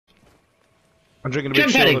I'm drinking a big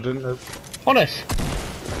shield, I didn't know. On us.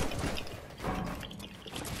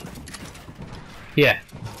 Yeah.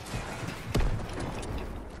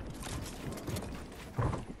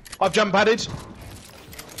 I've jump padded.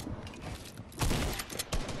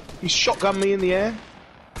 He shotgunned me in the air.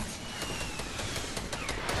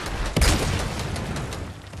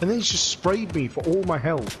 And then he's just sprayed me for all my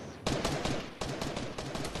health.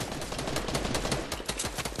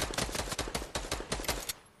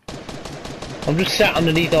 I'm just sat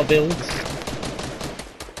underneath our builds.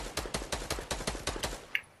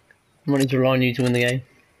 I'm wanting to rely on you to win the game.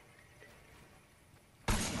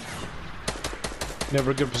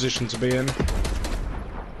 Never a good position to be in.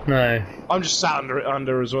 No. I'm just sat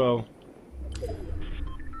under as well.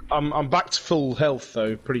 I'm back to full health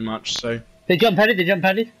though, pretty much. So They jump padded. They jump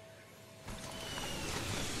padded.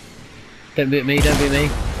 Don't beat me. Don't beat me.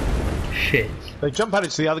 Shit. they jump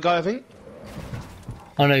padded to the other guy, I think.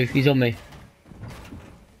 Oh no, he's on me.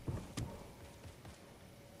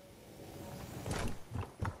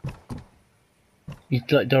 He's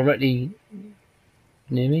like directly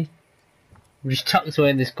near me. I'm just tucked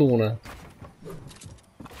away in this corner.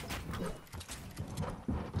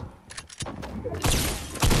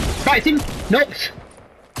 Cracked him! Knocked!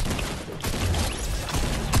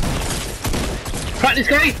 Cracked this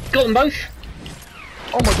guy! Got them both!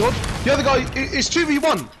 Oh my god! The other guy is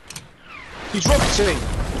 2v1. He's rocketing.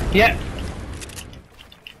 Yeah.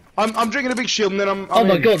 I'm drinking a big shield and then I'm oh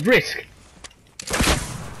my in. god, risk!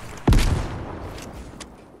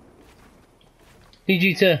 Need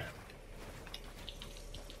you to...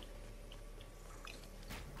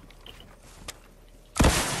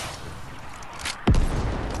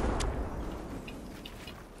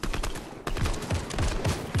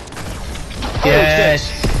 Yes!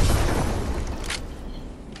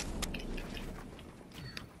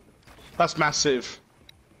 That's massive.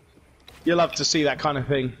 You'll love to see that kind of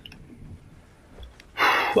thing.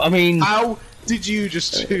 I mean... How did you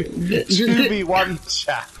just 2v1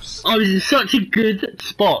 chaps? I was in such a good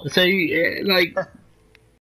spot, so like